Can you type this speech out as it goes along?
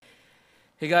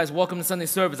Hey guys, welcome to Sunday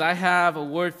service. I have a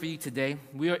word for you today.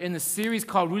 We are in a series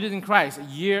called Rooted in Christ, a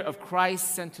year of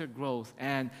Christ-centered growth.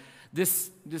 And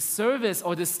this service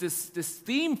or this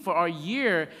theme for our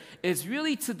year is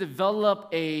really to develop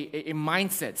a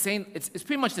mindset, saying it's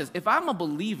pretty much this. If I'm a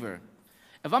believer,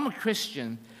 if I'm a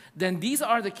Christian, then these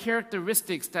are the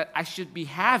characteristics that I should be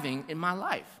having in my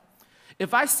life.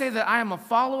 If I say that I am a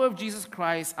follower of Jesus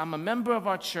Christ, I'm a member of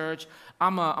our church,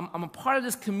 I'm a part of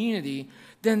this community,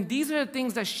 then these are the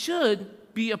things that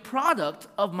should be a product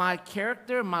of my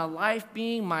character, my life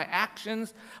being, my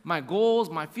actions, my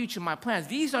goals, my future, my plans.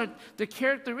 These are the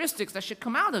characteristics that should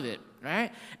come out of it,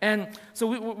 right? And so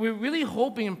we're really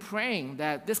hoping and praying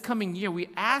that this coming year we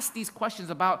ask these questions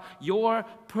about your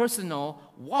personal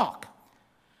walk.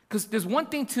 Because there's one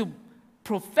thing to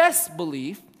profess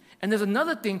belief, and there's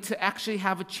another thing to actually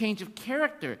have a change of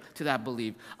character to that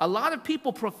belief. A lot of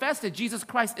people profess that Jesus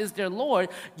Christ is their Lord,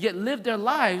 yet live their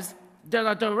lives that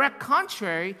are direct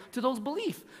contrary to those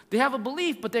beliefs. They have a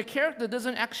belief, but their character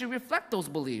doesn't actually reflect those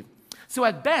beliefs. So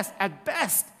at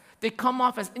best, they come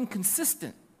off as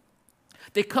inconsistent.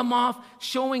 They come off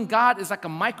showing God as like a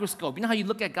microscope. You know how you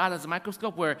look at God as a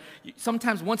microscope where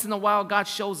sometimes once in a while God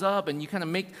shows up and you kind of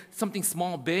make something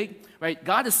small big, right?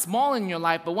 God is small in your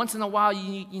life, but once in a while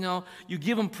you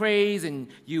give him praise and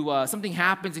something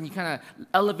happens and you kind of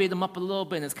elevate him up a little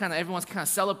bit and it's kind of everyone kind of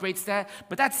celebrates that.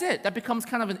 But that's it. That becomes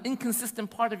kind of an inconsistent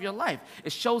part of your life.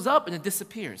 It shows up and it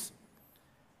disappears.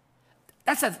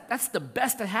 That's the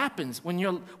best that happens when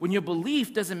your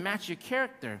belief doesn't match your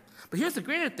character. But here's the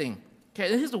greater thing. Okay,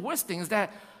 and here's the worst thing is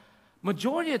that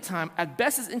majority of the time, at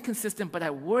best it's inconsistent, but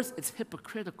at worst it's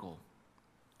hypocritical.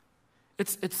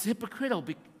 It's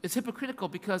hypocritical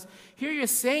because here you're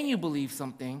saying you believe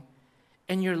something,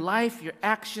 and your life, your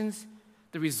actions,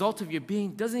 the result of your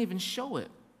being doesn't even show it.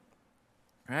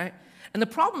 Right? And the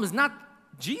problem is not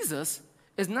Jesus,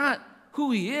 is not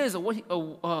who he is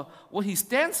or what he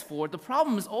stands for. The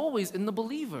problem is always in the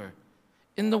believer,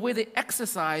 in the way they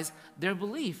exercise their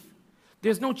belief.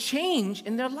 There's no change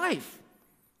in their life.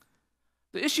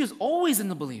 The issue is always in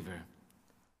the believer,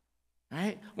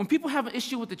 right? When people have an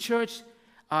issue with the church,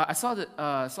 I saw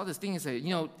this thing and said,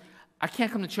 I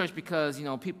can't come to church because,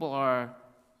 people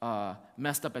are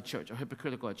messed up at church or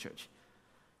hypocritical at church.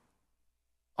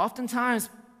 Oftentimes,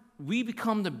 we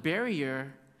become the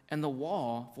barrier and the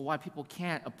wall for why people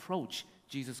can't approach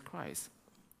Jesus Christ,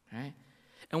 right?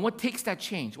 And what takes that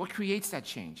change? What creates that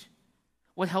change?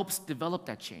 What helps develop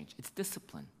that change? It's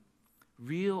discipline.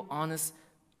 Real, honest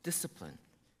discipline.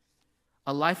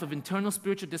 A life of internal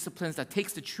spiritual disciplines that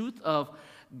takes the truth of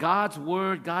God's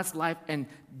word, God's life, and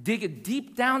dig it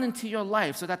deep down into your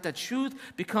life so that the truth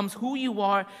becomes who you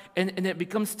are and it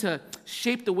becomes to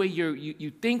shape the way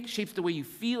you think, shapes the way you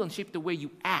feel, and shape the way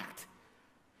you act.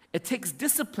 It takes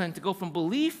discipline to go from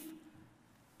belief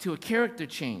to a character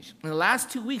change. In the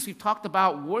last 2 weeks, we've talked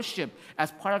about worship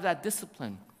as part of that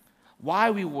discipline.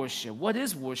 Why we worship. What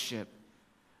is worship?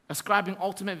 Ascribing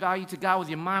ultimate value to God with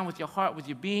your mind, with your heart, with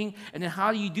your being. And then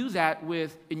how do you do that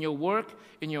in your work,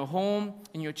 in your home,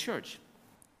 in your church?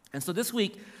 And so this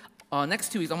week,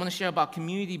 next 2 weeks, I'm going to share about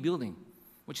community building,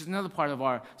 which is another part of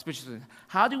our spiritual.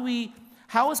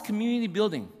 How is community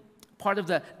building part of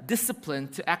the discipline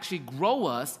to actually grow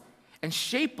us and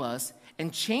shape us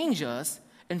and change us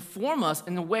and form us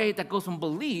in a way that goes from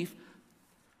belief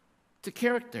to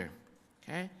character?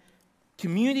 Okay?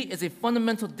 Community is a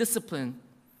fundamental discipline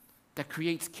that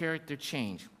creates character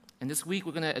change. And this week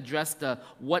we're going to address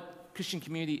what Christian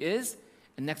community is,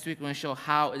 and next week we're going to show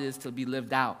how it is to be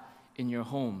lived out in your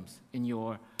homes, in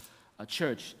your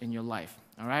church, in your life.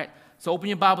 All right? So open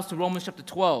your Bibles to Romans chapter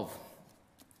 12,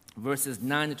 verses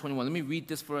 9 to 21. Let me read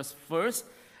this for us first,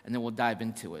 and then we'll dive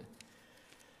into it.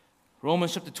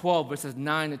 Romans chapter 12, verses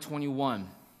 9 to 21.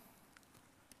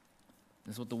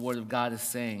 This is what the Word of God is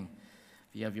saying.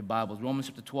 If you have your Bibles, Romans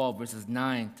chapter 12, verses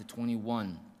 9 to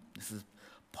 21. This is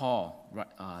Paul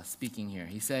speaking here.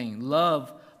 He's saying,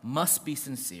 love must be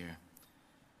sincere.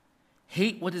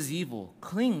 Hate what is evil.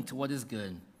 Cling to what is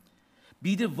good.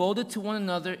 Be devoted to one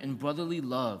another in brotherly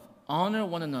love. Honor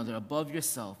one another above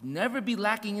yourself. Never be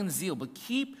lacking in zeal, but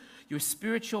keep your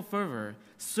spiritual fervor,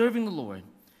 serving the Lord.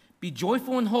 Be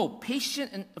joyful in hope,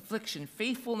 patient in affliction,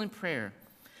 faithful in prayer.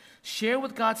 Share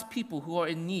with God's people who are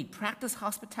in need. Practice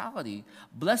hospitality.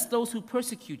 Bless those who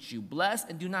persecute you. Bless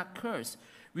and do not curse.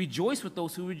 Rejoice with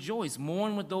those who rejoice.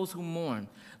 Mourn with those who mourn.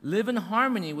 Live in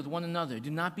harmony with one another.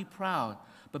 Do not be proud,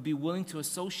 but be willing to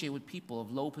associate with people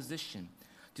of low position.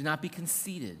 Do not be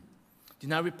conceited. Do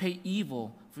not repay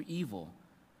evil for evil.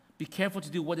 Be careful to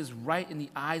do what is right in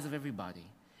the eyes of everybody.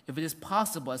 If it is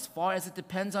possible, as far as it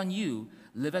depends on you,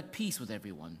 live at peace with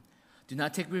everyone. Do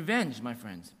not take revenge, my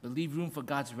friends, but leave room for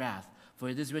God's wrath. For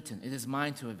it is written, it is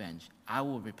mine to avenge. I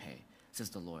will repay, says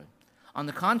the Lord. On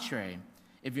the contrary,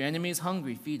 if your enemy is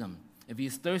hungry, feed him. If he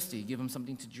is thirsty, give him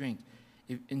something to drink.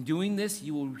 If, in doing this,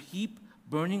 you will heap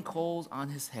burning coals on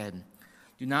his head.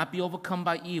 Do not be overcome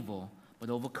by evil, but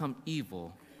overcome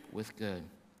evil with good.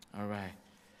 All right.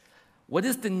 What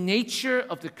is the nature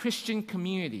of the Christian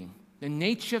community? The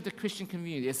nature of the Christian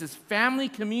community. It's this family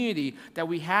community that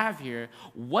we have here.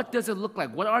 What does it look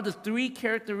like? What are the three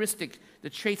characteristics, the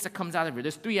traits that comes out of it?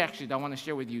 There's three actually that I want to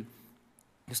share with you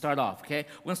to start off, okay?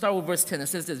 We're going to start with verse 10. It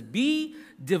says this, be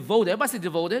devoted. Everybody say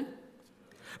devoted.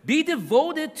 Be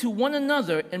devoted to one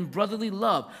another in brotherly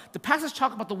love. The passage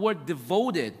talks about the word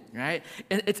devoted, right?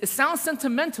 And it sounds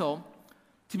sentimental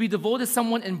to be devoted to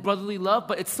someone in brotherly love,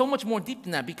 but it's so much more deep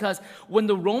than that, because when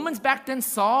the Romans back then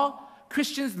saw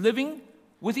Christians living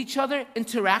with each other,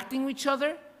 interacting with each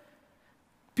other,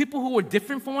 people who were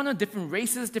different from one another, different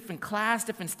races, different class,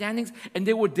 different standings, and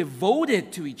they were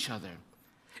devoted to each other.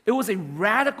 It was a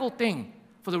radical thing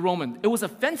for the Romans. It was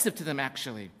offensive to them,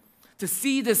 actually, to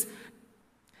see this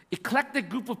eclectic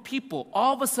group of people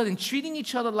all of a sudden treating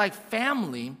each other like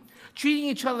family, treating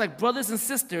each other like brothers and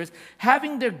sisters,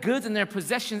 having their goods and their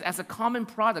possessions as a common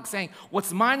product, saying,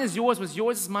 what's mine is yours, what's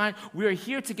yours is mine, we are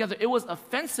here together. It was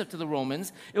offensive to the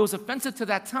Romans. It was offensive to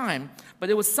that time, but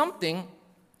it was something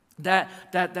that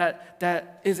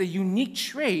is a unique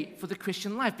trait for the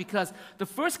Christian life, because the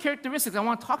first characteristics I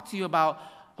want to talk to you about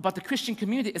the Christian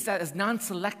community is that it's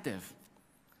non-selective.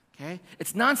 Okay?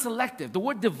 It's non-selective. The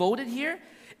word devoted here,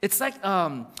 it's like,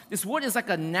 this word is like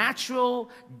a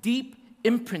natural, deep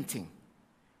imprinting,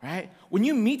 right? When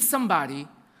you meet somebody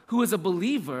who is a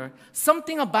believer,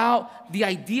 something about the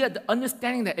idea, the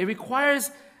understanding that it requires,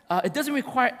 it doesn't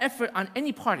require effort on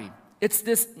any party. It's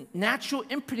this natural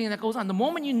imprinting that goes on. The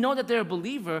moment you know that they're a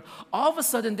believer, all of a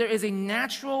sudden there is a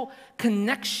natural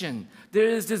connection. There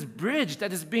is this bridge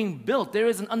that is being built. There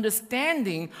is an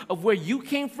understanding of where you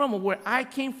came from or where I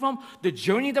came from, the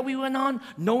journey that we went on,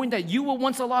 knowing that you were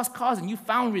once a lost cause and you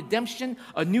found redemption,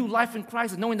 a new life in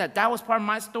Christ, and knowing that that was part of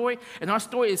my story, and our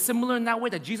story is similar in that way,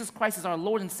 that Jesus Christ is our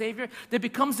Lord and Savior. There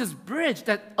becomes this bridge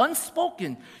that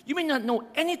unspoken, you may not know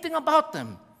anything about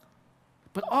them,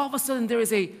 but all of a sudden there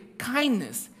is a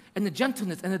kindness and a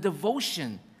gentleness and a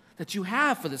devotion that you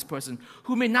have for this person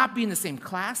who may not be in the same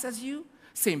class as you,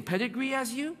 same pedigree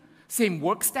as you, same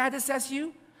work status as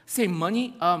you, same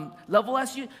money level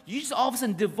as you. You just all of a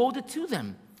sudden devoted to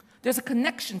them. There's a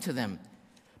connection to them.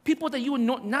 People that you would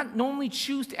not normally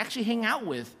choose to actually hang out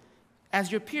with as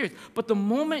your peers. But the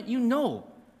moment you know,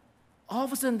 all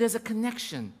of a sudden there's a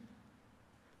connection.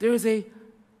 There is a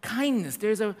kindness.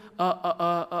 There's a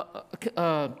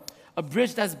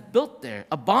bridge that's built there,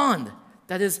 a bond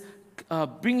that is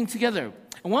bringing together.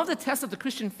 And one of the tests of the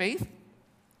Christian faith,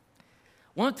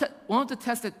 one of the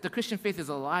tests that the Christian faith is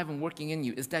alive and working in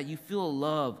you is that you feel a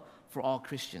love for all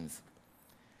Christians.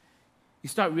 You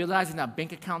start realizing that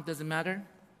bank account doesn't matter.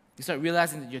 You start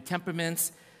realizing that your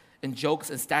temperaments and jokes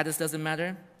and status doesn't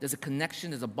matter. There's a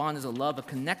connection, there's a bond, there's a love, a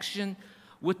connection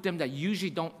with them that usually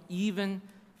don't even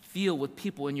feel with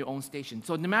people in your own station.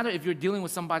 So no matter if you're dealing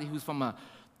with somebody who's from a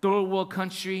third world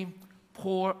country,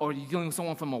 poor, or you're dealing with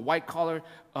someone from a white-collar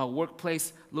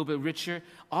workplace, a little bit richer,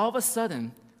 all of a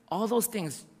sudden, all those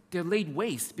things, they're laid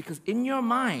waste, because in your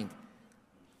mind,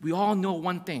 we all know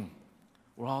one thing.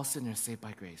 We're all sinners saved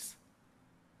by grace.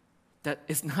 That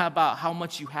it's not about how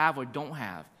much you have or don't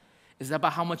have. It's not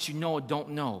about how much you know or don't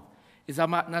know. It's not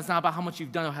about how much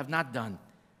you've done or have not done.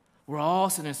 We're all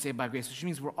sinners saved by grace, which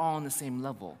means we're all on the same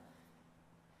level.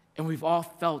 And we've all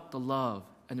felt the love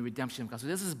and the redemption of God. So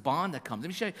there's this bond that comes. Let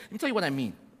me tell you what I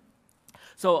mean.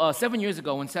 So 7 years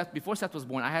ago, before Seth was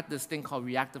born, I had this thing called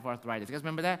reactive arthritis. You guys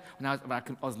remember that? When I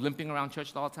was limping around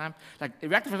church all the time? Like,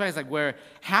 reactive arthritis is like where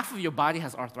half of your body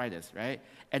has arthritis, right?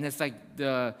 And it's like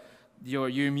your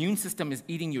immune system is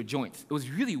eating your joints. It was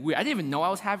really weird. I didn't even know I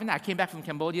was having that. I came back from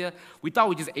Cambodia. We thought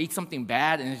we just ate something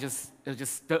bad, and it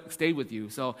just stayed with you.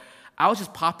 So I was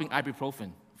just popping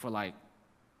ibuprofen for like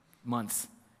months,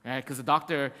 right? Because the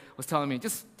doctor was telling me,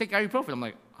 just take ibuprofen. I'm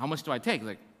like, how much do I take?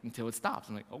 Like, until it stops.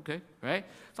 I'm like, okay, right?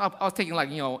 So I was taking like,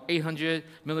 800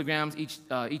 milligrams each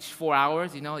 4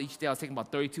 hours, Each day I was taking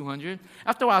about 3,200.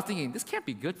 After a while, I was thinking, this can't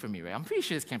be good for me, right? I'm pretty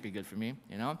sure this can't be good for me,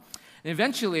 And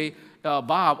eventually,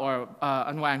 Bob, or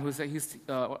Anwang, he's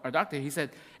our doctor, he said,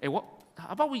 hey, how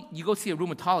about you go see a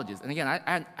rheumatologist? And again,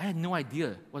 I had no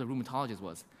idea what a rheumatologist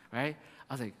was, right?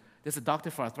 I was like, there's a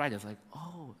doctor for arthritis. Like,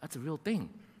 oh, that's a real thing,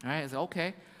 right? I said,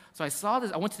 okay. So I saw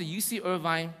this. I went to the UC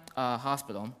Irvine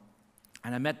Hospital,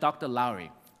 and I met Dr.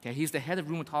 Lowry. Okay, he's the head of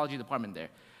rheumatology department there.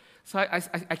 So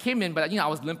I came in, but I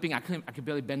was limping. I could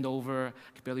barely bend over.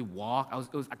 I could barely walk.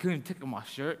 I couldn't even take my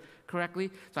shirt correctly.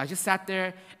 So I just sat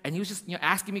there, and he was just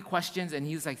asking me questions, and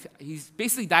he's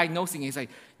basically diagnosing. He's like,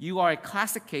 you are a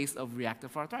classic case of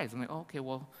reactive arthritis. I'm like, oh, okay,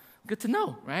 well, good to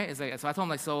know, right? It's like, so I told him,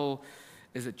 like, so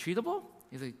is it treatable?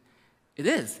 He's like, it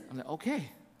is. I'm like,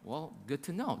 okay, well, good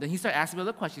to know. Then he started asking me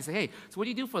other questions. He said, hey, so what do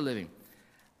you do for a living?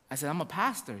 I said, I'm a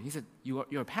pastor. He said, you're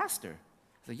a pastor?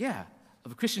 I said, yeah.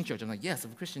 Of a Christian church? I'm like, yes,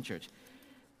 of a Christian church.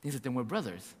 He said, then we're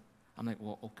brothers. I'm like,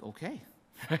 well, okay,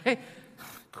 right?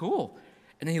 Cool.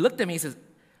 And then he looked at me and says,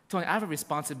 Tony, I have a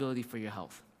responsibility for your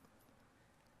health.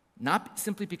 Not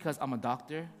simply because I'm a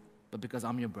doctor, but because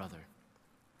I'm your brother,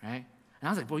 right? And I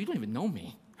was like, bro, you don't even know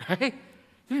me, right?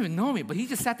 You don't even know me. But he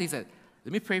just sat there, he said,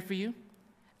 let me pray for you,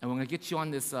 and we're going to get you on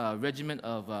this regimen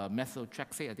of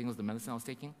methotrexate. I think it was the medicine I was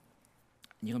taking.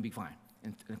 And you're going to be fine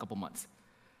in a couple months.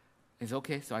 He said,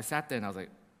 okay. So I sat there, and I was like,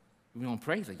 we're going to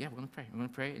pray? He's like, yeah, we're going to pray. We're going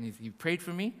to pray. And he prayed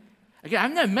for me. Again,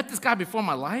 I've never met this guy before in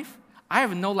my life. I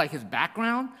even know, like, his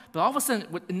background. But all of a sudden,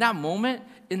 in that moment,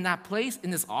 in that place, in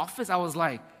this office, I was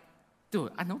like,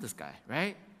 dude, I know this guy,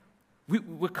 right?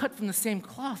 We're cut from the same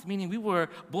cloth, meaning we were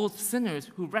both sinners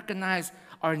who recognized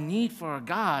our need for our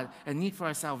God and need for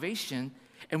our salvation,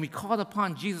 and we called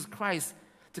upon Jesus Christ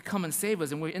to come and save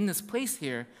us, and we're in this place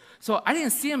here. So I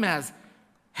didn't see him as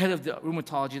head of the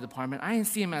rheumatology department. I didn't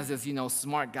see him as this,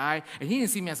 smart guy, and he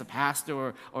didn't see me as a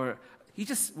pastor or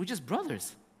we're just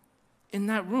brothers in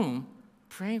that room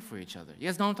praying for each other. You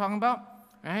guys know what I'm talking about,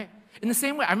 right? In the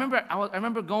same way, I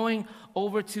remember going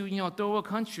over to third world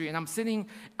country, and I'm sitting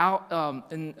out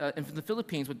in the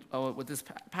Philippines with this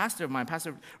pastor of mine,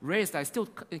 Pastor Reyes, that I still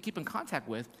keep in contact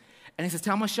with, and he says,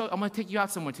 "I'm gonna take you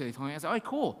out somewhere today, Tony." I said, "All right,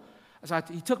 cool." So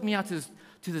he took me out to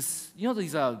this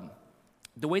these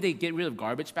the way they get rid of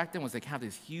garbage back then was they have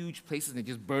these huge places and they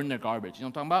just burn their garbage. You know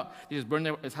what I'm talking about? They just burn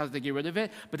it's how they get rid of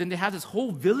it. But then they have this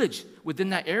whole village within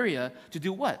that area to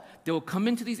do what? They will come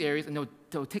into these areas and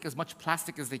they'll take as much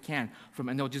plastic as they can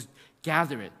and they'll just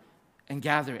gather it. And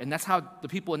that's how the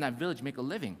people in that village make a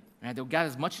living. Right? They'll gather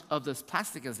as much of this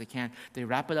plastic as they can. They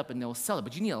wrap it up and they'll sell it.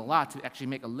 But you need a lot to actually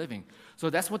make a living. So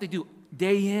that's what they do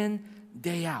day in,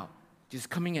 day out. Just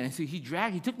coming in. And so he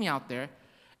took me out there,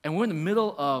 and we're in the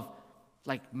middle of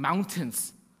like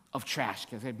mountains of trash,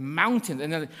 mountains,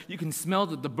 and then you can smell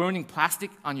the burning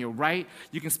plastic on your right,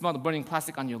 you can smell the burning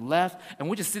plastic on your left, and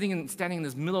we're just standing in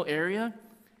this middle area,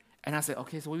 and I said,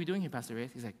 okay, so what are we doing here, Pastor Reyes?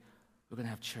 He's like, we're going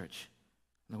to have church.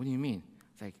 I'm like, what do you mean?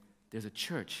 It's like, there's a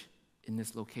church in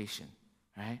this location,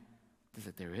 right? He's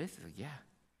like, there is? He's like, yeah.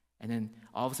 And then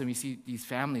all of a sudden we see these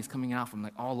families coming out from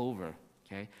like all over,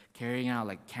 okay, carrying out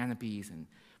like canopies and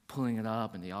pulling it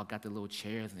up, and they all got their little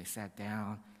chairs, and they sat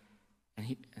down.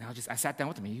 And I sat down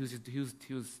with him. He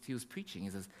was preaching. He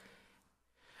says,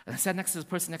 and I sat next to the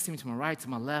person next to me, to my right, to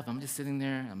my left. I'm just sitting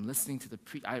there. I'm listening to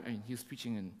he was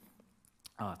preaching in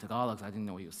Tagalog, so I didn't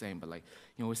know what he was saying. But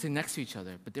we're sitting next to each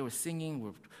other. But they were singing.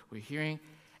 We're hearing,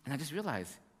 and I just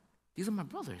realized these are my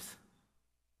brothers,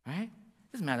 right?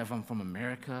 It doesn't matter if I'm from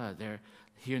America or they're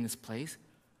here in this place.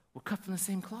 We're cut from the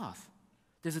same cloth.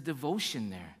 There's a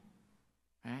devotion there,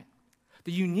 right?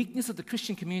 The uniqueness of the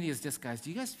Christian community is this, guys. Do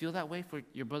you guys feel that way for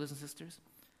your brothers and sisters?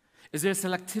 Is there a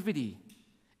selectivity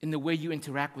in the way you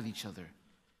interact with each other?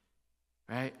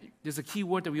 Right? There's a key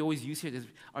word that we always use here.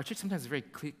 Our church sometimes is very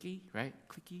cliquey, right?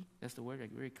 Cliquey, that's the word, like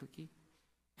very cliquey.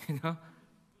 But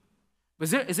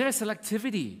is there a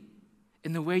selectivity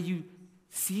in the way you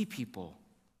see people,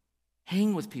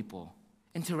 hang with people,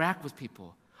 interact with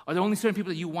people? Are there only certain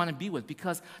people that you want to be with?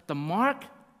 Because the mark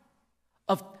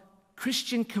of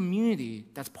Christian community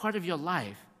that's part of your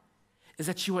life is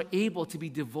that you are able to be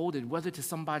devoted, whether to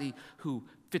somebody who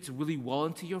fits really well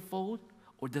into your fold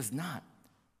or does not.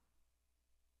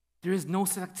 There is no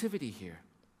selectivity here,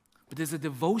 but there's a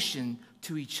devotion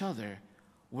to each other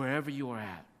wherever you are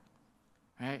at,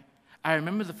 right? I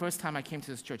remember the first time I came to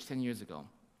this church 10 years ago,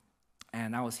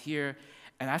 and I was here,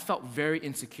 and I felt very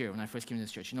insecure when I first came to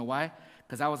this church. You know why?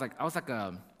 Because I was like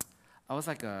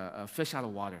a fish out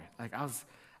of water. Like I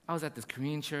was at this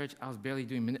Korean church. I was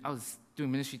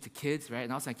doing ministry to kids, right?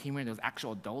 And all of a sudden I came here and there was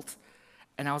actual adults.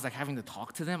 And I was like having to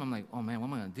talk to them. I'm like, oh man, what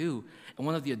am I gonna do? And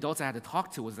one of the adults I had to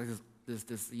talk to was like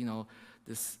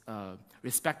this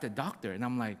respected doctor. And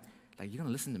I'm like, you're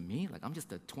gonna listen to me? Like I'm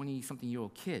just a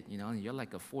 20-something-year-old kid, and you're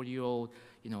like a 40-year-old,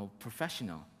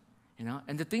 professional,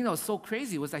 And the thing that was so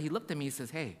crazy was that he looked at me and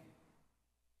says, hey,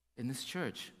 in this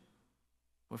church,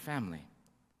 we're family.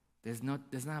 There's not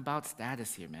about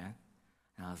status here, man.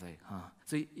 And I was like, huh.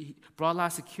 So he brought a lot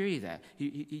of security to that.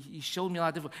 He showed me a lot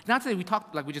of different. Not that we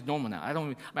talk like we're just normal now.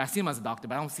 I see him as a doctor,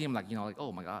 but I don't see him like,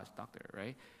 oh my gosh, doctor,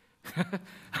 right?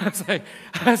 I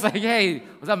was like, hey,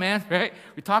 what's up, man? Right?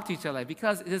 We talk to each other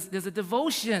because there's a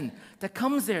devotion that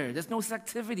comes there. There's no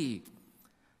selectivity.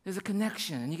 There's a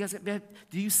connection. And you guys,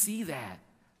 do you see that?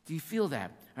 Do you feel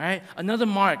that? All right? Another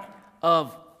mark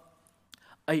of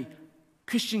a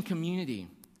Christian community,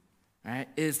 right,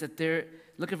 is that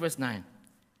look at verse 9.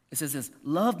 It says this,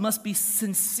 love must be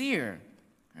sincere,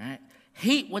 right?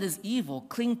 Hate what is evil,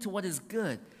 cling to what is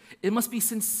good. It must be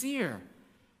sincere.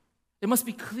 It must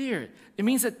be clear. It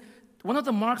means that one of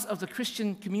the marks of the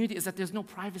Christian community is that there's no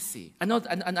privacy. I know,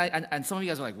 and some of you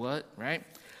guys are like, what, right?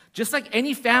 Just like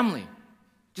any family,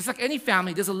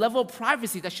 there's a level of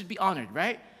privacy that should be honored,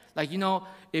 right? Like,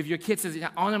 if your kid says,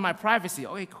 honor my privacy,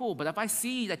 okay, cool. But if I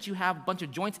see that you have a bunch of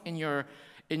joints in your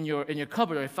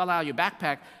cupboard or it fell out of your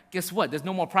backpack, guess what? There's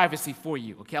no more privacy for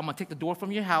you, okay? I'm going to take the door from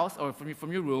your house or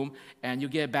from your room, and you'll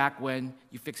get it back when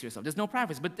you fix yourself. There's no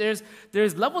privacy. But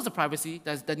there's levels of privacy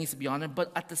that needs to be honored,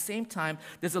 but at the same time,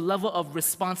 there's a level of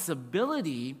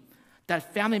responsibility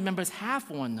that family members have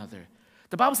for one another.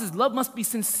 The Bible says love must be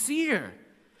sincere.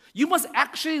 You must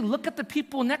actually look at the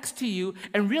people next to you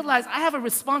and realize I have a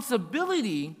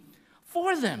responsibility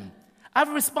for them. I have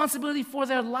a responsibility for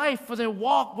their life, for their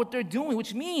walk, what they're doing,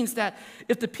 which means that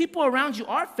if the people around you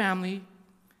are family,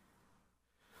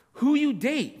 who you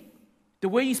date, the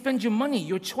way you spend your money,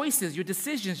 your choices, your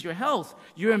decisions, your health,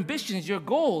 your ambitions, your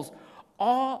goals,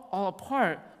 all are a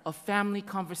part of family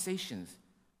conversations.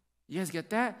 You guys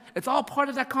get that? It's all part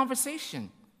of that conversation.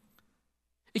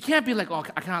 It can't be like, oh,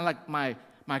 I kind of like my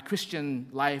Christian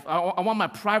life. I want my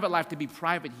private life to be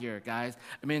private here, guys.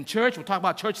 I mean, in church, we'll talk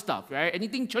about church stuff, right?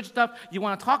 Anything church stuff you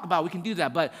want to talk about, we can do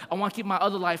that, but I want to keep my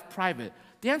other life private.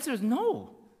 The answer is no.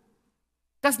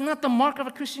 That's not the mark of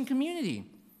a Christian community.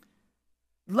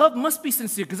 Love must be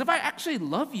sincere, because if I actually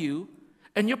love you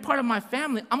and you're part of my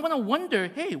family, I'm going to wonder,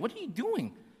 hey, what are you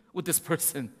doing with this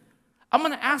person? I'm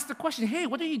going to ask the question, hey,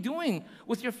 what are you doing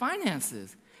with your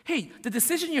finances? Hey, the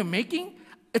decision you're making,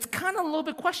 it's kind of a little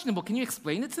bit questionable. Can you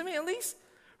explain it to me at least?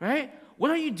 Right?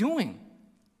 What are you doing?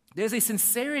 There's a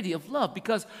sincerity of love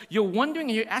because you're wondering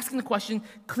and you're asking the question,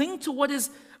 cling to what is,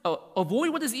 avoid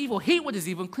what is evil, hate what is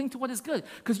evil, and cling to what is good.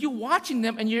 Because you're watching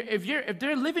them, and if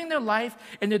they're living their life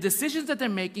and the decisions that they're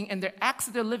making and their acts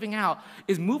that they're living out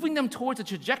is moving them towards a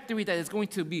trajectory that is going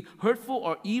to be hurtful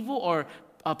or evil or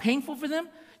painful for them,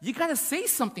 you got to say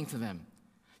something to them.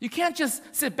 You can't just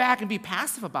sit back and be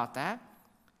passive about that.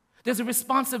 There's a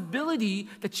responsibility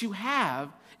that you have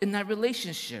in that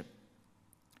relationship,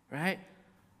 right?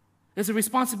 There's a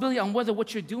responsibility on whether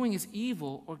what you're doing is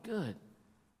evil or good.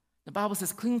 The Bible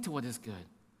says cling to what is good.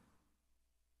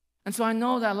 And so I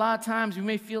know that a lot of times you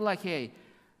may feel like, hey,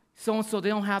 so-and-so, they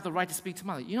don't have the right to speak to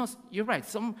my life. You're right.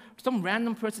 Some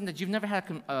random person that you've never had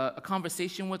a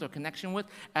conversation with or connection with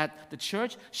at the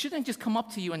church shouldn't just come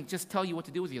up to you and just tell you what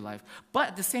to do with your life. But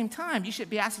at the same time, you should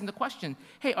be asking the question,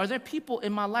 hey, are there people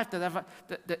in my life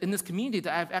that in this community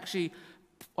that I've actually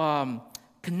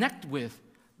connect with,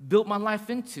 built my life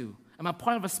into? Am I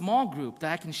part of a small group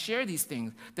that I can share these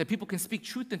things, that people can speak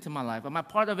truth into my life? Am I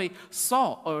part of a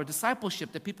SALT or a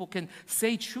discipleship that people can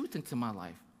say truth into my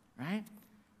life, right?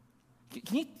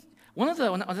 When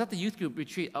I was at the youth group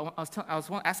retreat, I was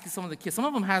asking some of the kids. Some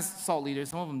of them has SALT leaders,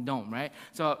 some of them don't, right?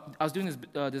 So I was doing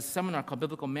this seminar called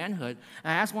Biblical Manhood,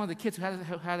 and I asked one of the kids who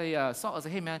had a SALT. I was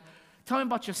like, hey, man, tell me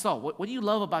about your SALT. What do you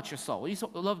love about your SALT? What do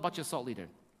you love about your SALT leader?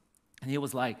 And he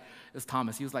was like, it was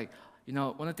Thomas. He was like,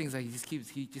 one of the things that he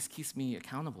just keeps me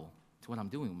accountable to what I'm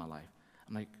doing with my life.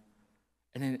 I'm like,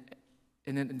 and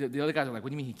then the other guys are like, what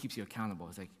do you mean he keeps you accountable?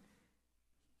 It's like,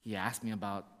 he asked me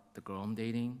about the girl I'm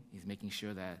dating. He's making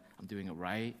sure that I'm doing it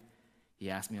right. He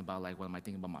asked me about what am I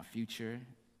thinking about my future,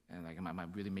 and am I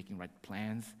really making right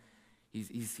plans? He's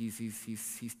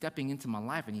stepping into my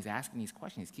life and he's asking these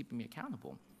questions. He's keeping me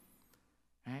accountable,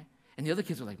 right? And the other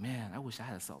kids were like, man, I wish I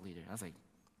had a SALT leader. I was like,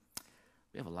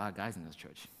 we have a lot of guys in this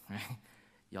church, right?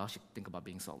 Y'all should think about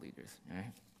being SALT leaders,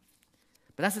 right?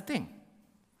 But that's the thing.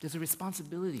 There's a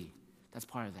responsibility that's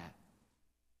part of that,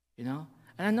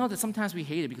 And I know that sometimes we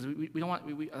hate it because we don't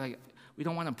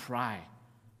want to pry.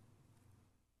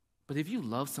 But if you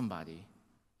love somebody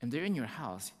and they're in your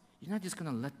house, you're not just going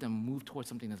to let them move towards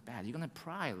something that's bad. You're going to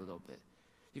pry a little bit.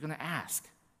 You're going to ask.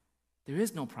 There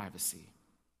is no privacy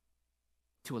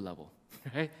to a level,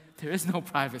 right? There is no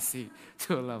privacy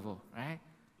to a level, right?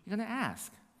 You're going to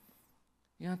ask.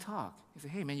 You're going to talk. You say,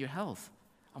 hey, man, your health.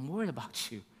 I'm worried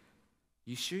about you.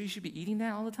 You sure you should be eating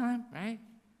that all the time, right?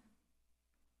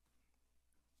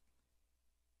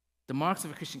 The marks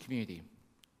of a Christian community: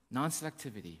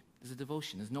 non-selectivity. There's a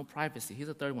devotion. There's no privacy. Here's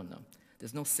the third one, though.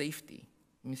 There's no safety.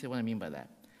 Let me say what I mean by that.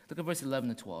 Look at verse 11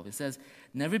 to 12. It says,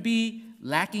 never be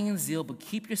lacking in zeal, but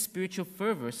keep your spiritual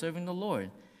fervor serving the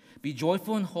Lord. Be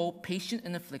joyful in hope, patient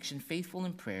in affliction, faithful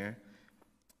in prayer.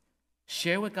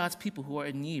 Share with God's people who are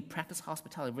in need. Practice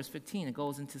hospitality. Verse 15, it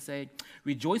goes into say,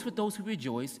 rejoice with those who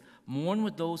rejoice, mourn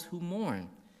with those who mourn.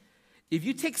 If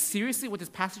you take seriously what this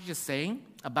passage is saying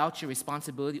about your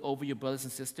responsibility over your brothers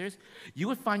and sisters, you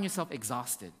would find yourself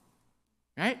exhausted,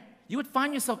 right? You would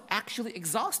find yourself actually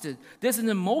exhausted. There's an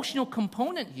emotional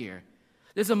component here.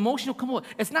 There's an emotional component.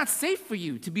 It's not safe for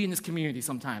you to be in this community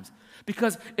sometimes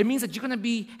because it means that you're going to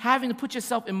be having to put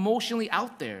yourself emotionally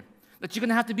out there, that you're going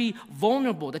to have to be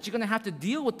vulnerable, that you're going to have to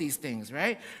deal with these things,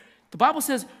 right? The Bible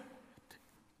says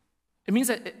it means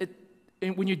that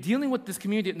when you're dealing with this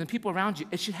community and the people around you,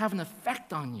 it should have an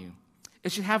effect on you.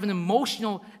 It should have an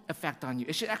emotional effect on you.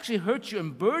 It should actually hurt you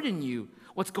and burden you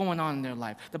what's going on in their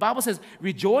life. The Bible says,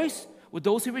 rejoice with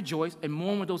those who rejoice and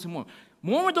mourn with those who mourn.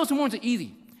 Mourn with those who mourn is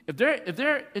easy. If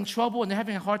they're in trouble and they're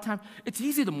having a hard time, it's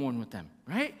easy to mourn with them,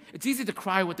 right? It's easy to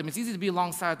cry with them. It's easy to be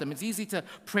alongside them. It's easy to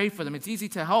pray for them. It's easy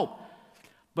to help.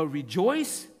 But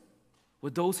rejoice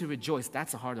with those who rejoice,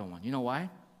 that's a harder one. You know why?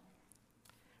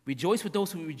 Rejoice with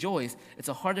those who rejoice. It's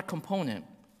a harder component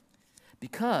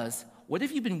because what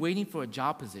if you've been waiting for a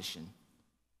job position?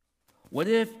 What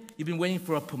if you've been waiting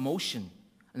for a promotion,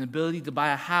 an ability to buy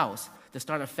a house, to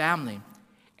start a family,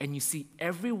 and you see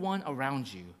everyone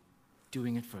around you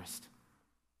doing it first,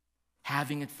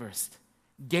 having it first,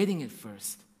 getting it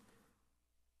first?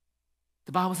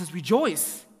 The Bible says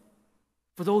rejoice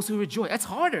for those who rejoice. That's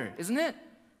harder, isn't it?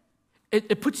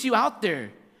 It puts you out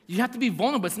there. You have to be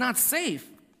vulnerable. It's not safe.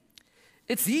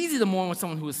 It's easy to mourn with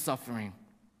someone who is suffering.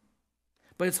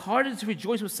 But it's harder to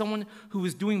rejoice with someone who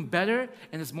is doing better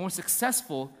and is more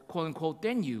successful, quote unquote,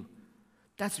 than you.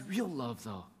 That's real love,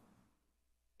 though.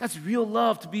 That's real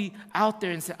love to be out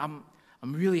there and say, I'm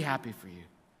really happy for you.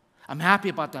 I'm happy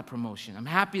about that promotion. I'm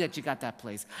happy that you got that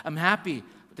place. I'm happy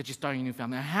that you're starting a new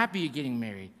family. I'm happy you're getting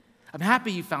married. I'm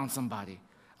happy you found somebody.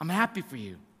 I'm happy for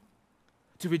you.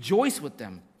 To rejoice with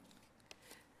them.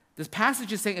 This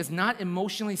passage is saying it's not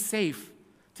emotionally safe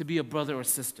to be a brother or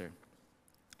sister.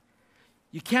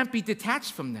 You can't be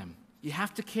detached from them. You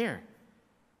have to care.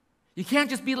 You can't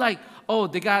just be like, oh,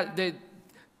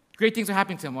 great things are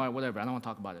happening to them, or whatever. I don't want to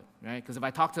talk about it, right? Because if I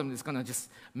talk to them, it's going to just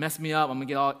mess me up. I'm going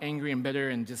to get all angry and bitter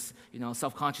and just,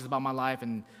 self-conscious about my life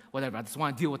and whatever. I just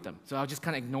want to deal with them. So I'll just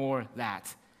kind of ignore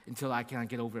that until I can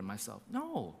get over it myself.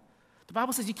 No. The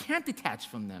Bible says you can't detach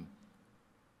from them.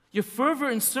 Your fervor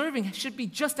in serving should be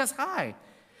just as high.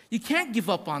 You can't give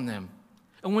up on them.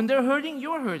 And when they're hurting,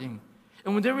 you're hurting.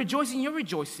 And when they're rejoicing, you're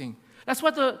rejoicing. That's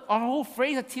what our whole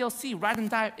phrase at TLC, ride and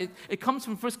die, it comes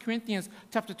from 1 Corinthians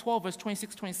chapter 12, verse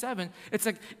 26, 27. It's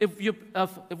like if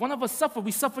one of us suffer,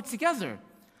 we suffer together.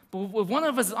 But if one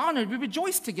of us is honored, we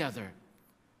rejoice together.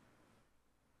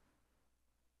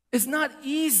 It's not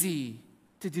easy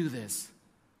to do this.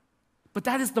 But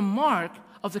that is the mark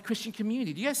of the Christian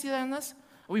community. Do you guys see that in us?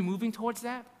 Are we moving towards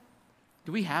that?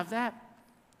 Do we have that?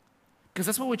 Because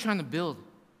that's what we're trying to build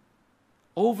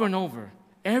over and over.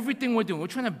 Everything we're doing, we're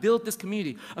trying to build this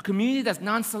community, a community that's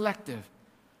non-selective,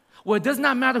 where it does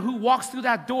not matter who walks through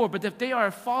that door, but if they are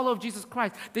a follower of Jesus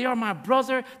Christ, they are my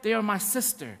brother, they are my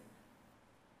sister.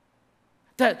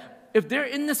 That if they're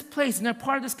in this place and they're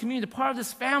part of this community, part of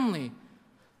this family,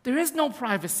 there is no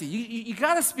privacy. You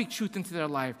got to speak truth into their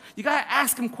life. You got to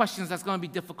ask them questions that's going to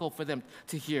be difficult for them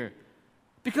to hear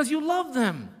because you love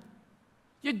them.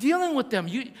 You're dealing with them.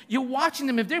 You're watching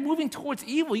them. If they're moving towards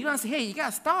evil, you got to say, hey, you got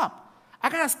to stop. I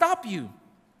got to stop you.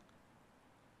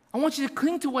 I want you to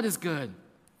cling to what is good.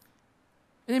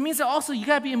 And it means that also you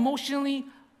got to be emotionally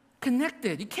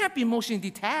connected. You can't be emotionally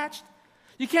detached.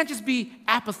 You can't just be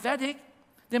apathetic.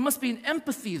 There must be an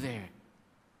empathy there.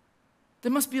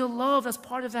 There must be a love that's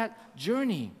part of that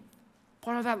journey,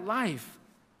 part of that life.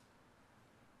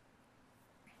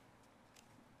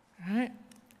 All right?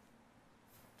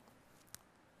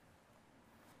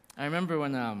 I remember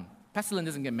when Pastor Lynn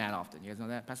doesn't get mad often. You guys know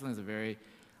that? Pastor Lynn is a very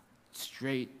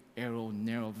straight,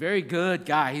 narrow, very good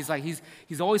guy.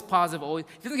 He's always positive.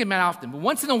 He doesn't get mad often, but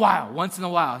once in a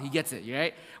while, he gets it,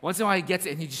 right? Once in a while, he gets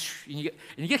it, and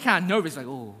you get kind of nervous, like,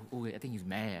 oh, I think he's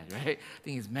mad, right? I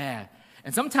think he's mad.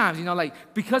 And sometimes,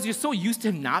 because you're so used to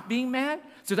him not being mad,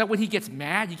 so that when he gets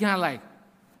mad, you kind of like,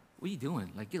 what are you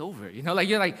doing? Like, get over it. You're like,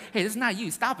 hey, this is not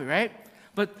you. Stop it, right?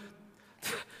 But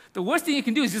the worst thing you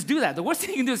can do is just do that. The worst thing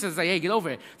you can do is just like, hey, get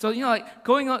over it. So,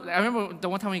 going on, I remember the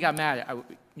one time when he got mad,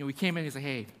 we came in and he's like,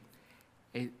 hey,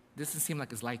 this doesn't seem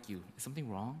like it's like you. Is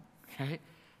something wrong, right?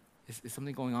 Is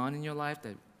something going on in your life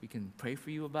that we can pray for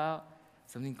you about?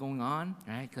 Something going on,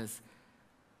 right? Because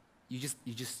you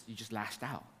just lashed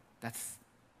out. That's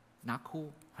not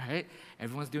cool, right?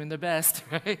 Everyone's doing their best,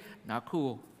 right? Not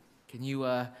cool. Can you,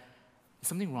 is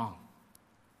something wrong?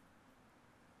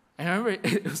 And I remember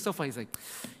it was so funny. He's like,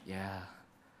 yeah,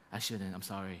 I shouldn't. I'm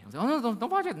sorry. I was like, oh, no, don't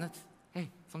bother. Hey,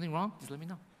 something wrong? Just let me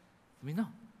know. Let me know.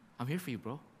 I'm here for you,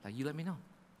 bro. Like, you let me know,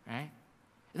 right?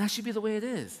 And that should be the way it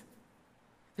is.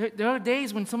 There are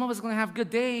days when some of us are going to have good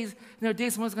days, and there are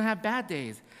days some of us are going to have bad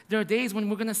days. There are days when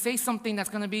we're going to say something that's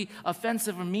going to be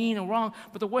offensive or mean or wrong,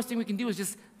 but the worst thing we can do is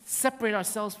just separate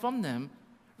ourselves from them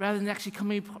rather than actually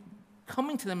coming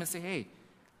to them and say, hey,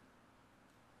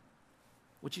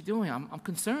 what you doing? I'm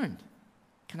concerned.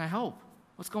 Can I help?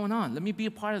 What's going on? Let me be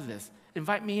a part of this.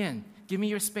 Invite me in. Give me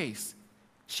your space.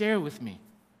 Share with me.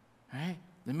 All right?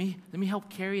 Let me help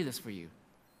carry this for you.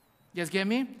 You guys get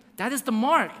me? That is the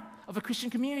mark of a Christian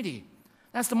community.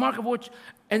 That's the mark of what,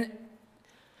 and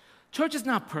church is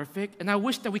not perfect, and I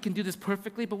wish that we can do this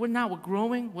perfectly, but we're not. We're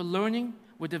growing, we're learning,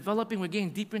 we're developing, we're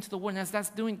getting deeper into the Word,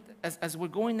 and as we're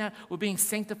going there, we're being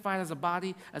sanctified as a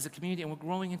body, as a community, and we're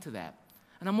growing into that.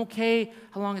 And I'm okay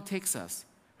how long it takes us,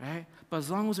 right? But as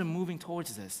long as we're moving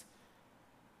towards this,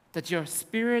 that your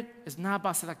spirit is not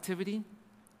about selectivity.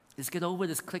 Let's get over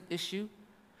this clique issue.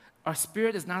 Our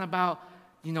spirit is not about,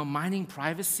 minding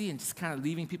privacy and just kind of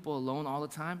leaving people alone all the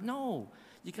time. No,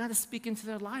 you got to speak into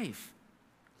their life.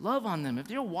 Love on them. If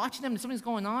you're watching them and something's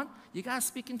going on, you got to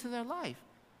speak into their life.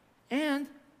 And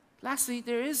lastly,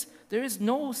 there is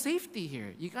no safety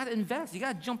here. You got to invest. You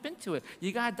got to jump into it.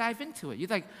 You got to dive into it. You're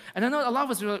like, and I know a lot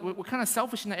of us we're kind of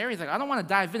selfish in the area. Like, I don't want to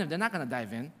dive in if they're not going to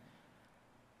dive in.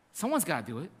 Someone's got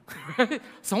to do it.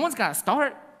 Someone's got to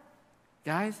start,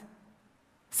 guys.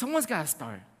 Someone's got to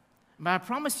start. But I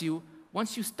promise you,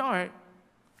 once you start,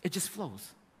 it just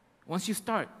flows. Once you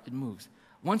start, it moves.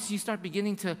 Once you start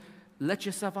beginning to let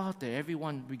yourself out there,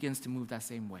 everyone begins to move that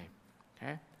same way.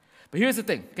 Okay? But here's the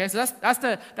thing. Okay, so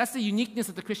that's the uniqueness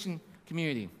of the Christian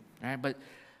community. Right? But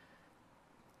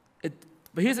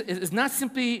it's not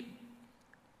simply.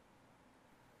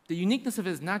 The uniqueness of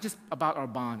it is not just about our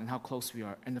bond and how close we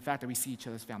are and the fact that we see each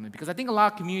other's family. Because I think a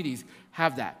lot of communities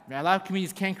have that. Right? A lot of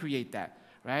communities can create that.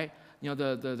 Right?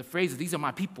 The phrase is, these are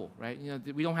my people, right?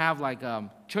 We don't have like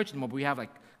church anymore, but we have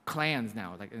like clans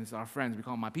now. Like, and it's our friends, we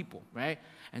call them my people, right?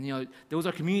 And those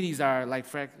are communities that are like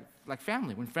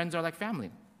family, when friends are like family,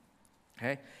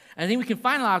 okay? And I think we can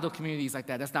find a lot of those communities like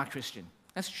that. That's not Christian.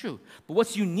 That's true. But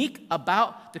what's unique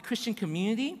about the Christian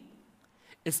community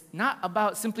is not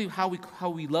about simply how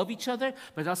we love each other,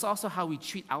 but it's also how we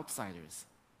treat outsiders.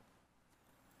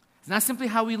 It's not simply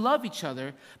how we love each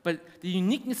other, but the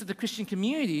uniqueness of the Christian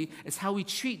community is how we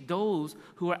treat those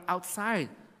who are outside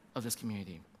of this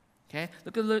community. Okay?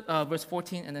 Look at verse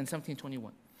 14 and then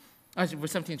 17:21.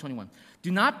 Verse 17 and 21.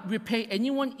 Do not repay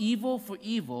anyone evil for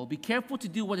evil. Be careful to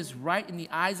do what is right in the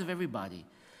eyes of everybody.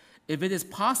 If it is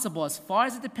possible, as far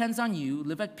as it depends on you,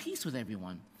 live at peace with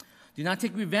everyone. Do not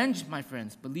take revenge, my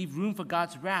friends, but leave room for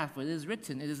God's wrath, for it is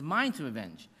written, it is mine to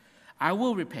avenge. I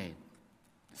will repay,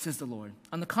 says the Lord.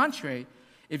 On the contrary,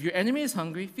 if your enemy is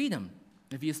hungry, feed him.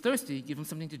 If he is thirsty, give him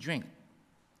something to drink.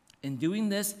 In doing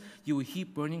this, you will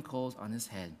heap burning coals on his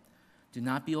head. Do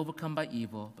not be overcome by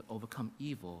evil, but overcome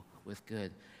evil with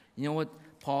good. You know what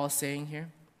Paul is saying here?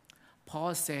 Paul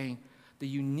is saying the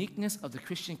uniqueness of the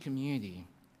Christian community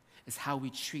is how we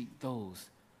treat those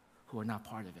who are not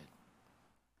part of it.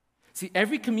 See,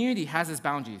 every community has its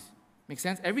boundaries. Make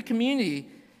sense? Every community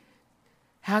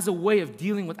has a way of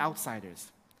dealing with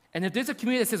outsiders. And if there's a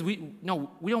community that says, we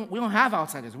don't have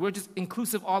outsiders, we're just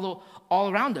inclusive all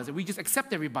around us, and we just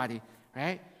accept everybody,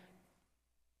 right?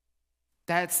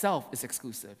 That itself is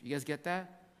exclusive. You guys get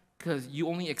that? Because you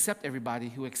only accept everybody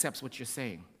who accepts what you're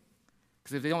saying.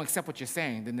 Because if they don't accept what you're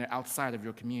saying, then they're outside of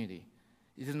your community.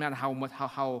 It doesn't matter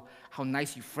how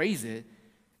nice you phrase it.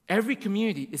 Every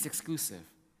community is exclusive.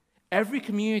 Every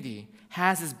community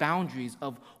has its boundaries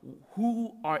of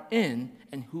who are in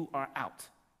and who are out.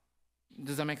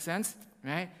 Does that make sense?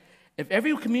 Right? If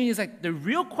every community is like, the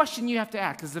real question you have to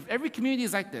ask is if every community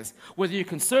is like this, whether you're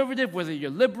conservative, whether you're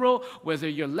liberal, whether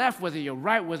you're left, whether you're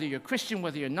right, whether you're Christian,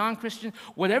 whether you're non-Christian,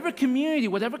 whatever community,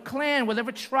 whatever clan,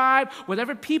 whatever tribe,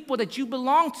 whatever people that you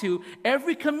belong to,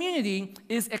 every community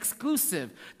is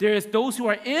exclusive. There is those who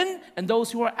are in and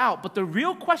those who are out. But the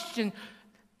real question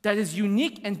that is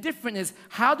unique and different is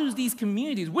how do these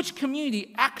communities, which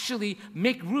community actually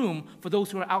make room for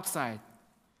those who are outside?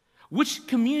 Which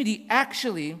community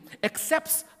actually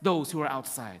accepts those who are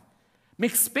outside?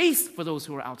 Makes space for those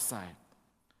who are outside.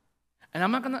 And I'm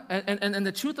not gonna. And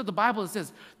the truth of the Bible is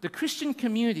this: the Christian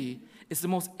community is the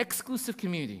most exclusive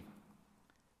community,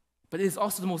 but it is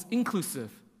also the most inclusive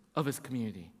of its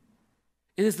community.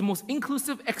 It is the most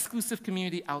inclusive, exclusive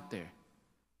community out there.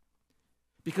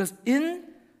 Because in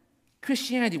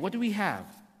Christianity, what do we have?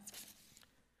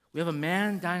 We have a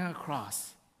man dying on a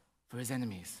cross for his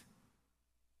enemies.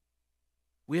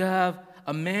 We have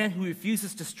a man who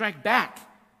refuses to strike back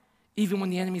even when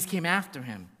the enemies came after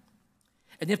him.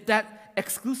 And if that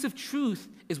exclusive truth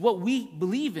is what we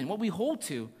believe in, what we hold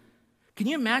to, can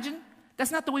you imagine?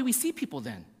 That's not the way we see people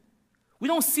then. We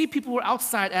don't see people who are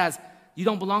outside as, you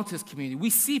don't belong to this community. We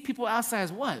see people outside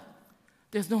as what?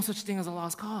 There's no such thing as a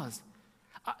lost cause.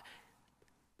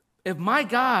 If my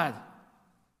God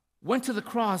went to the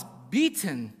cross,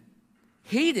 beaten,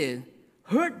 hated,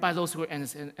 hurt by those who are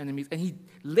enemies, and he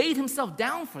laid himself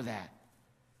down for that,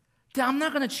 then I'm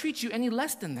not going to treat you any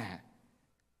less than that.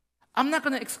 I'm not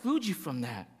going to exclude you from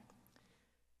that.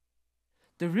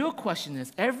 The real question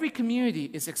is, every community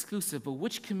is exclusive, but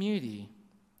which community,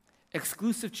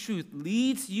 exclusive truth,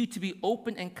 leads you to be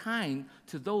open and kind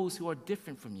to those who are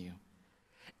different from you?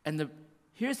 And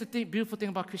here's the beautiful thing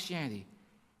about Christianity.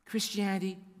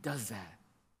 Christianity does that.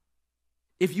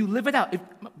 If you live it out,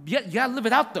 you got to live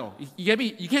it out though. You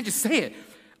can't just say it.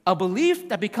 A belief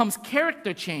that becomes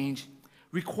character change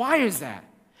requires that.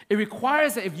 It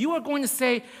requires that if you are going to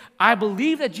say, I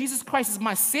believe that Jesus Christ is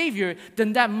my Savior,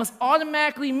 then that must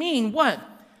automatically mean what?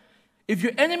 If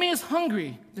your enemy is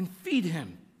hungry, then feed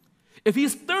him. If he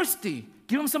is thirsty,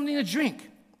 give him something to drink.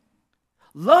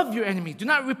 Love your enemy. Do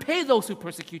not repay those who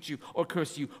persecute you or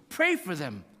curse you. Pray for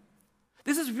them.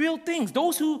 This is real things.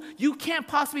 Those who you can't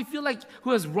possibly feel like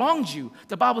who has wronged you,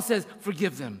 the Bible says,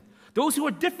 forgive them. Those who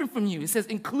are different from you, it says,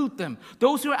 include them.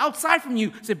 Those who are outside from you,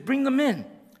 it says, bring them in.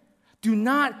 Do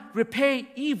not repay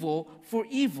evil for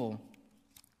evil.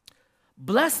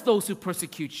 Bless those who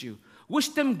persecute you. Wish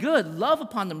them good. Love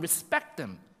upon them. Respect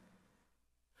them.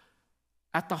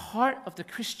 At the heart of the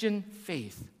Christian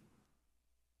faith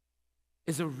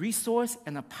is a resource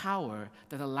and a power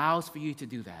that allows for you to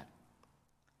do that.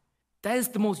 That is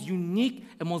the most unique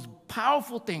and most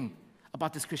powerful thing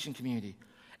about this Christian community.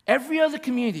 Every other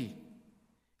community,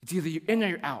 it's either you're in or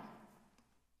you're out.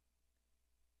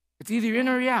 It's either you're in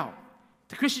or you're out.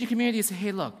 The Christian community is saying,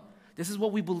 hey, look, this is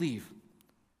what we believe.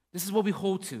 This is what we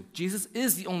hold to. Jesus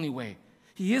is the only way.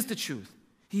 He is the truth.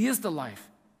 He is the life.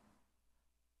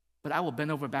 But I will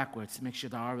bend over backwards to make sure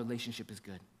that our relationship is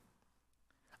good.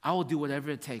 I will do whatever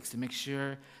it takes to make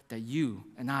sure that you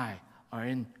and I are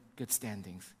in good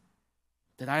standings.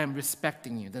 That I am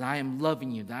respecting you, that I am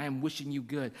loving you, that I am wishing you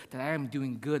good, that I am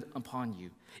doing good upon you,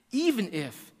 even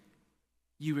if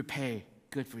you repay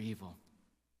good for evil.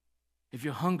 If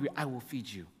you're hungry, I will feed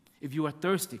you. If you are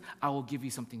thirsty, I will give you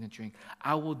something to drink.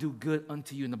 I will do good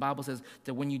unto you. And the Bible says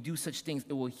that when you do such things,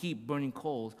 it will heap burning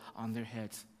coals on their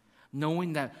heads.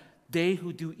 Knowing that they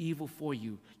who do evil for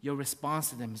you, your response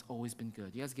to them has always been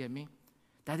good. You guys get me?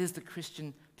 That is the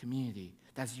Christian community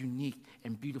that's unique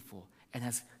and beautiful and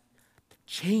has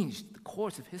changed the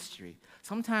course of history.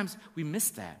 Sometimes we miss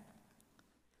that.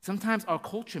 Sometimes our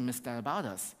culture missed that about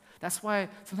us. That's why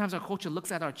sometimes our culture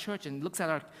looks at our church and look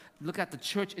at the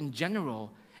church in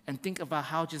general and think about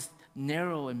how just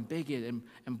narrow and bigoted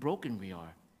and broken we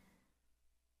are.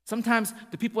 Sometimes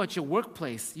the people at your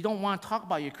workplace, you don't want to talk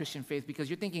about your Christian faith because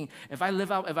you're thinking, if I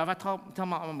tell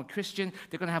them I'm a Christian,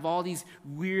 they're going to have all these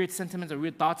weird sentiments or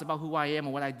weird thoughts about who I am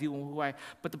or what I do and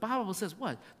But the Bible says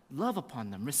what? Love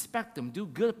upon them, respect them, do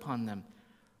good upon them,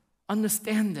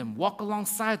 understand them, walk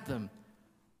alongside them.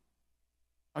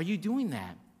 Are you doing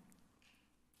that?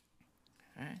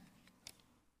 All right?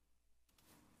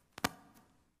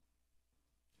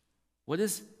 What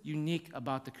is unique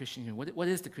about the Christian community? What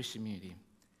is the Christian community?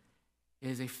 It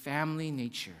is a family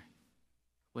nature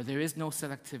where there is no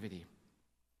selectivity,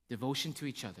 devotion to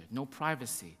each other, no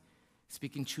privacy,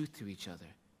 speaking truth to each other,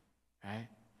 right?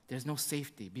 There's no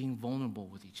safety, being vulnerable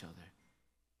with each other.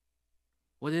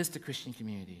 What is the Christian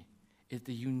community? It's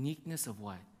the uniqueness of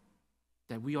what?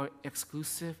 That we are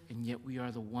exclusive and yet we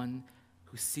are the one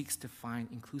who seeks to find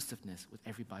inclusiveness with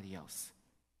everybody else.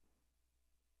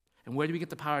 And where do we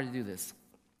get the power to do this?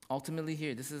 Ultimately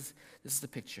here, this is the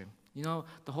picture. You know,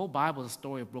 the whole Bible is a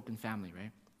story of broken family,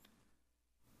 right?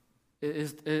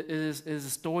 It is a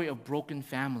story of broken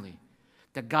family.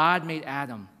 That God made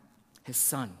Adam, his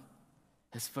son,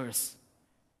 his first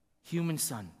human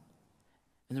son.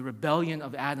 And the rebellion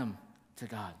of Adam to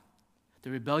God. The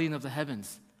rebellion of the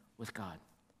heavens with God,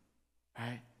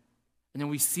 right? And then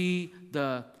we see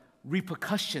the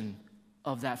repercussion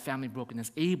of that family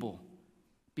brokenness. Abel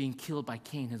being killed by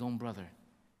Cain, his own brother.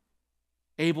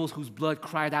 Abel, whose blood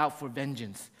cried out for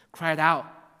vengeance, cried out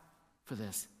for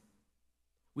this.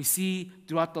 We see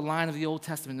throughout the line of the Old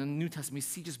Testament and the New Testament, we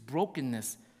see just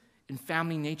brokenness in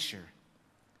family nature.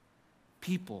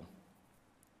 people.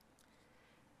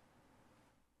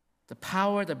 The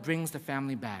power that brings the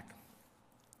family back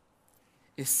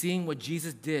is seeing what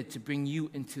Jesus did to bring you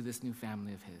into this new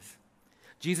family of his.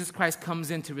 Jesus Christ comes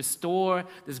in to restore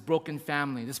this broken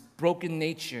family, this broken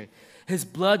nature. His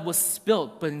blood was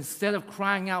spilt, but instead of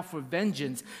crying out for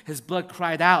vengeance, his blood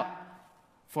cried out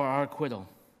for our acquittal.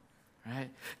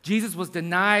 Right? Jesus was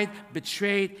denied,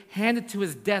 betrayed, handed to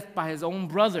his death by his own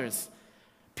brothers,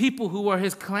 people who were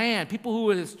his clan, people who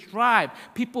were his tribe,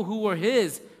 people who were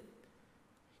his.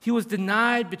 He was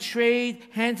denied, betrayed,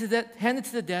 handed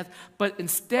to the death, but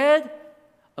instead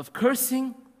of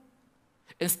cursing,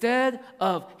 instead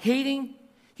of hating,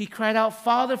 he cried out,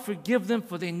 "Father, forgive them,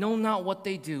 for they know not what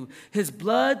they do." His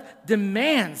blood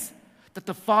demands that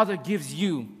the Father gives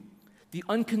you the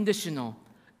unconditional,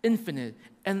 infinite,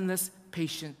 endless,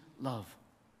 patient love.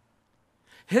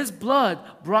 His blood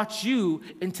brought you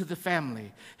into the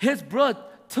family. His blood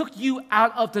took you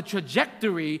out of the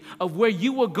trajectory of where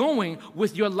you were going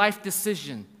with your life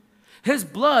decision. His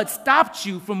blood stopped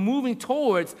you from moving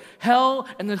towards hell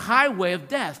and the highway of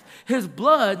death. His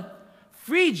blood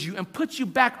freed you and put you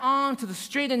back onto the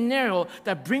straight and narrow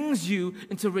that brings you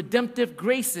into redemptive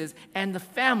graces and the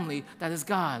family that is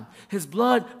God. His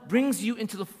blood brings you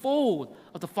into the fold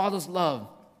of the Father's love.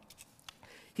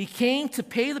 He came to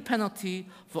pay the penalty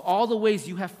for all the ways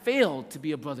you have failed to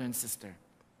be a brother and sister.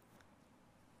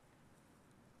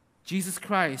 Jesus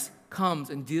Christ comes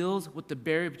and deals with the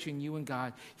barrier between you and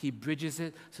God. He bridges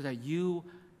it so that you,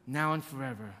 now and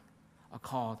forever, are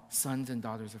called sons and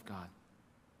daughters of God.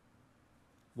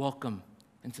 Welcome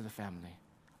into the family,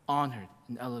 honored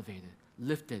and elevated,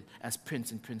 lifted as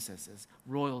prince and princesses,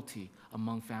 royalty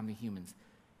among family humans.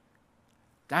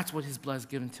 That's what his blood has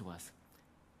given to us.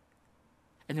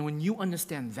 And then when you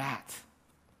understand that,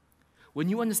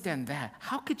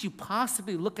 how could you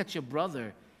possibly look at your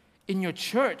brother in your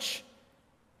church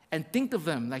and think of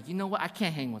them like, you know what, I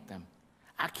can't hang with them.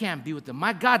 I can't be with them.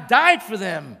 My God died for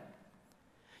them.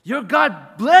 Your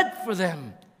God bled for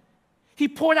them. He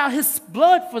poured out his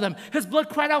blood for them. His blood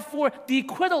cried out for the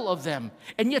acquittal of them.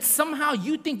 And yet somehow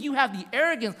you think you have the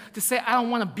arrogance to say, I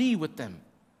don't want to be with them.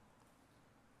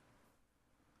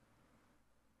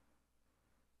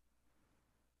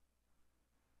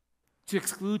 To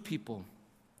exclude people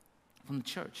from the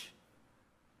church.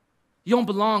 You don't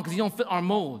belong because you don't fit our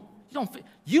mold.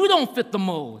 You don't fit the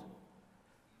mold.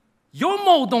 Your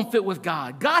mold don't fit with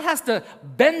God. God has to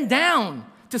bend down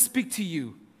to speak to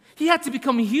you. He had to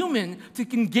become human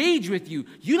to engage with you.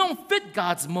 You don't fit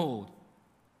God's mold.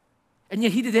 And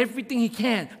yet he did everything he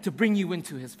can to bring you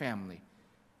into his family.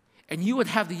 And you would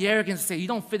have the arrogance to say, you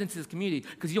don't fit into this community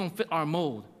because you don't fit our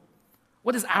mold.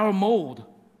 What is our mold?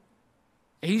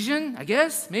 Asian, I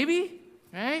guess, maybe,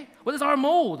 right? What is our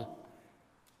mold?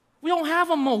 We don't have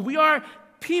a mold. We are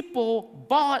people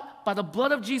bought by the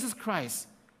blood of Jesus Christ.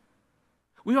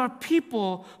 We are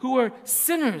people who are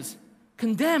sinners,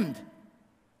 condemned,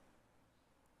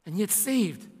 and yet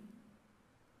saved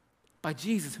by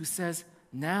Jesus, who says,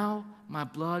 now my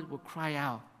blood will cry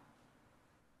out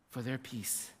for their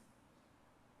peace,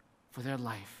 for their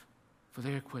life, for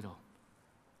their acquittal.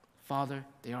 Father,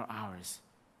 they are ours.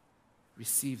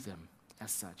 Receive them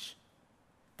as such.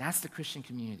 That's the Christian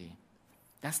community.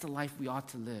 That's the life we ought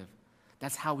to live.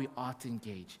 That's how we ought to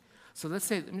engage. So let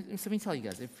me tell you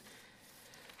guys, if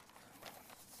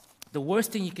the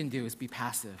worst thing you can do is be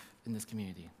passive in this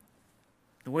community.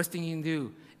 The worst thing you can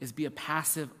do is be a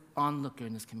passive onlooker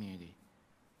in this community.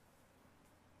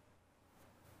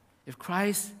 If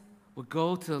Christ would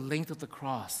go to the length of the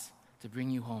cross to bring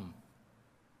you home,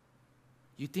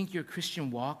 you think your Christian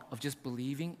walk of just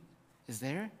believing is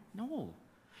there? No.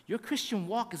 Your Christian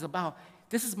walk is about,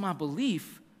 this is my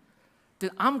belief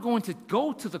that I'm going to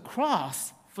go to the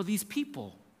cross for these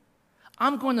people.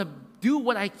 I'm going to do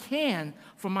what I can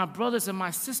for my brothers and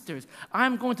my sisters.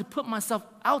 I'm going to put myself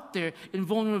out there in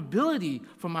vulnerability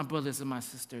for my brothers and my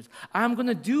sisters. I'm going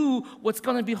to do what's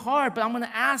going to be hard, but I'm going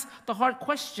to ask the hard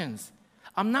questions.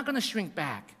 I'm not going to shrink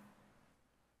back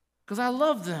because I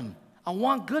love them. I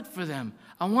want good for them.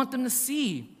 I want them to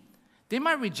see. They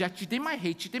might reject you. They might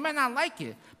hate you. They might not like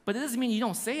it, but it doesn't mean you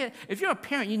don't say it. If you're a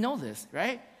parent, you know this,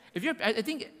 right? I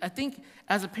think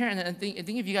as a parent, I think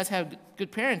if you guys have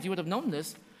good parents, you would have known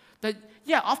this, that,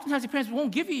 yeah, oftentimes your parents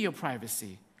won't give you your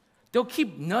privacy. They'll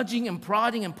keep nudging and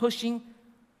prodding and pushing,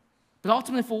 but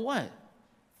ultimately for what?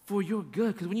 For your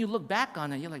good. Because when you look back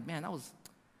on it, you're like, man,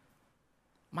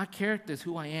 my character is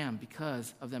who I am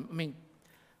because of them. I mean,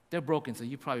 they're broken, so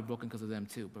you're probably broken because of them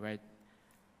too, but right?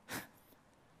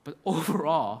 But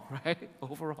overall,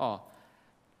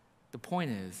 the point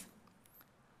is,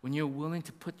 when you're willing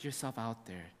to put yourself out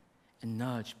there and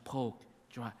nudge, poke,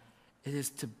 draw. It is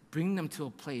to bring them to a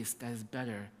place that is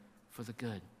better for the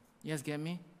good. You guys get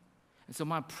me? And so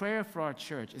my prayer for our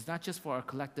church is not just for our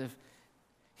collective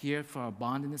here, for our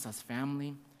bondedness as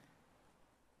family,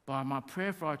 but my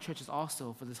prayer for our church is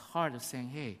also for this heart of saying,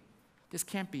 hey, this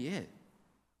can't be it.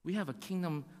 We have a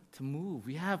kingdom to move.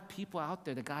 We have people out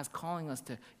there that God's calling us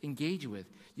to engage with.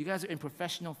 You guys are in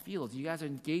professional fields. You guys are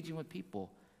engaging with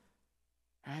people,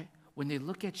 right? When they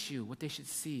look at you, what they should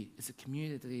see is a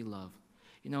community that they love.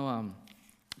 You know,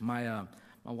 my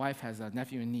wife has a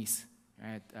nephew and niece,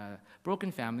 right?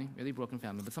 Broken family, really broken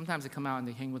family. But sometimes they come out and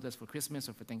they hang with us for Christmas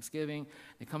or for Thanksgiving.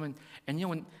 They come in, and you know,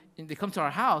 when they come to our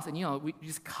house, and you know, we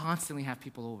just constantly have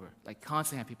people over, like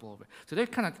constantly have people over. So they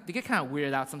get kind of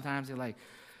weirded out sometimes. They're like,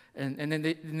 and then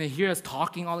they hear us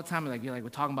talking all the time. Like we're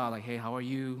talking about like, hey, how are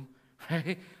you,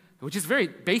 right? Which is very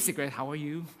basic, right? How are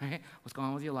you, right? What's going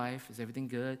on with your life? Is everything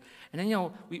good? And then, you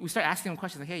know, we start asking them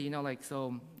questions like, hey, you know, like,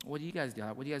 so what do you guys do?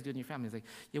 What do you guys do in your family? It's like,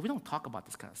 yeah, we don't talk about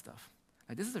this kind of stuff.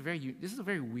 Like, this is a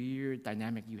very weird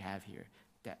dynamic you have here,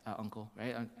 uncle,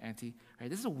 right, auntie, right?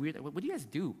 This is a weird, what do you guys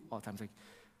do all the time? It's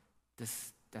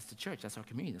like, that's the church, that's our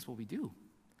community, that's what we do.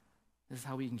 This is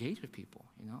how we engage with people,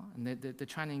 you know? And they're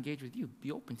trying to engage with you.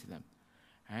 Be open to them,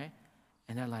 right?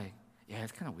 And they're like, yeah,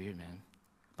 it's kind of weird, man,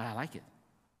 but I like it.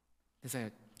 They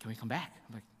say, can we come back?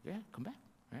 I'm like, yeah, come back,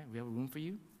 right? We have a room for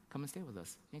you. Come and stay with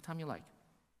us anytime you like.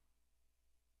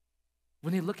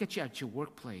 When they look at you at your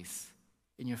workplace,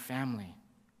 in your family,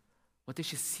 what they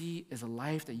should see is a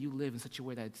life that you live in such a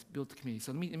way that it's built the community.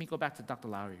 So let me go back to Dr.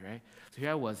 Lowry, right? So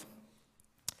here I was.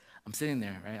 I'm sitting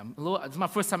there, right? It's my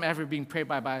first time ever being prayed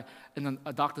by in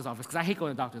a doctor's office, because I hate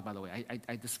going to doctors, by the way.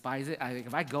 I despise it.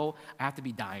 If I go, I have to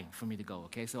be dying for me to go,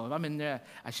 okay? So if I'm in there,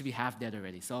 I should be half dead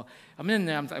already. So I'm in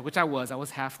there, which I was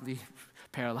half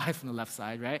paralyzed from the left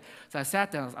side, right? So I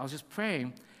sat down, I was just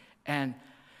praying, and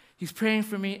he's praying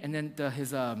for me, and then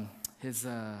his I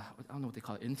don't know what they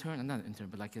call it, intern? I'm not an intern,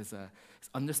 but like his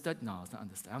understudy? No, it's not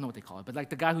understudy. I don't know what they call it, but like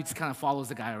the guy who just kind of follows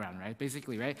the guy around, right?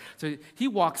 Basically, right? So he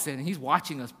walks in, and he's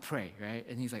watching us pray, right?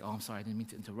 And he's like, oh, I'm sorry, I didn't mean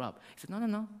to interrupt. He said,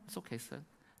 no, it's okay, son.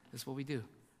 This is what we do,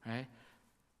 right?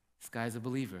 This guy's a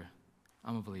believer.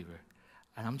 I'm a believer.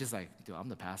 And I'm just like, dude, I'm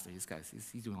the pastor. This guy's,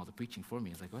 he's doing all the preaching for me.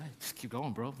 He's like, go ahead, just keep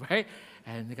going, bro, right?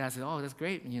 And the guy said, oh, that's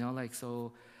great, you know, like,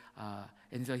 so...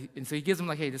 And so he gives him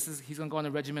like, hey, he's going to go on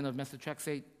a regimen of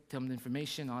methotrexate, tell him the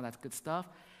information, all that good stuff.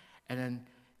 And then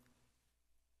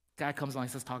guy comes on, he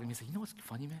starts talking to me. He says, you know what's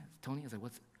funny, man? Tony, I was like,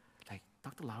 what's, like,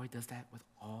 Dr. Lowry does that with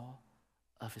all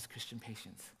of his Christian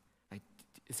patients. Like,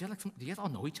 is there like do you guys all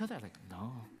know each other? I'm like,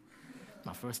 no.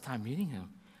 My first time meeting him.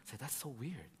 I said, that's so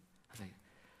weird. I was like,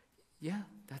 yeah,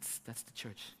 that's the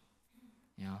church,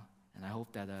 you know? And I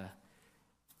hope that,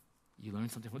 you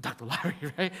learned something from Dr. Lowry,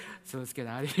 right? So let's get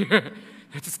out of here.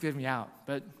 Just get me out.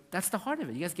 But that's the heart of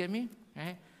it. You guys get me?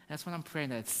 Right? That's what I'm praying,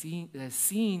 that it's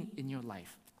seen in your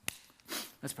life.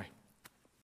 Let's pray.